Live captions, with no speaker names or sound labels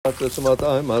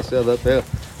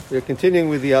We're continuing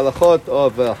with the halachot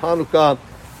of Hanukkah,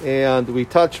 and we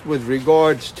touched with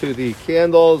regards to the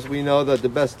candles. We know that the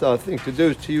best thing to do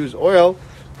is to use oil,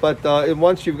 but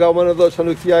once you've got one of those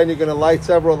Hanukkah and you're going to light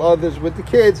several others with the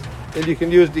kids, then you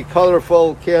can use the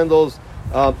colorful candles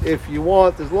if you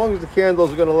want. As long as the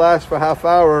candles are going to last for half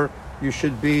hour, you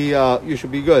should be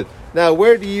good. Now,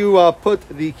 where do you put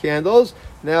the candles?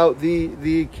 Now,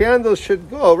 the candles should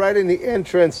go right in the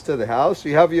entrance to the house.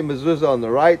 You have your mezuzah on the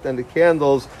right and the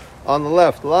candles on the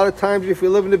left. A lot of times, if you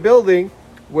live in a building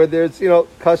where there's,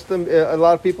 custom, a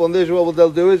lot of people in Israel, what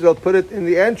they'll do is they'll put it in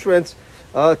the entrance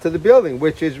to the building,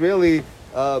 which is really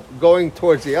going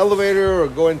towards the elevator or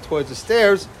going towards the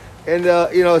stairs. And,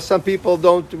 some people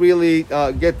don't really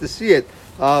get to see it.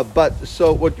 But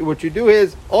so what you do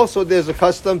is also there's a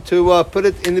custom to put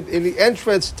it in the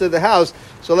entrance to the house.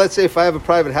 So let's say if I have a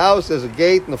private house, there's a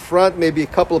gate in the front, maybe a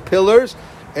couple of pillars.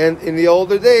 And in the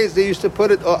older days, they used to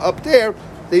put it up there.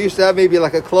 They used to have maybe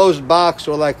like a closed box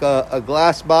or like a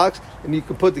glass box, and you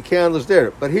can put the candles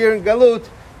there. But here in Galut,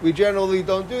 we generally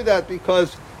don't do that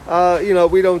because,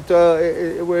 we don't,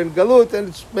 we're in Galut, and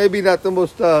it's maybe not the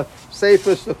most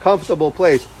safest or comfortable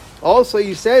place. Also,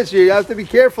 he says here, you have to be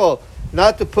careful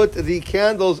not to put the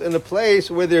candles in a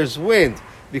place where there's wind,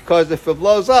 because if it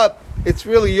blows up, it's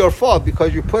really your fault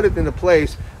because you put it in a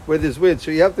place where there's wind. So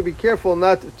you have to be careful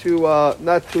not to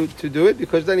do it,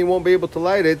 because then you won't be able to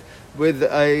light it with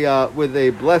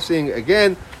a blessing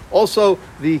again. Also,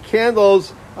 the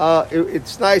candles,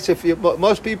 it's nice if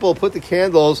most people put the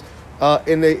candles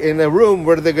in a room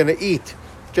where they're going to eat,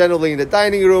 generally in the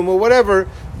dining room or whatever,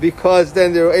 because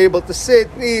then they're able to sit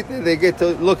and eat, and they get to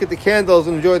look at the candles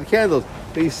and enjoy the candles.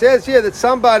 But he says here that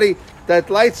somebody that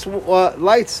lights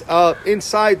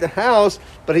inside the house,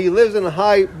 but he lives in a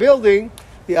high building,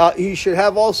 he should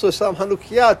have also some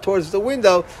Hanukkah towards the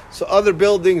window, so other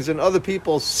buildings and other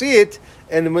people see it,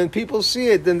 and when people see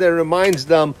it, then that reminds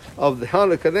them of the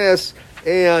Hanukkah Ness,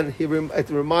 and it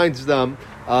reminds them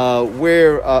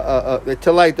where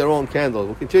to light their own candles.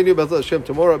 We'll continue B'ezras Hashem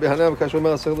tomorrow.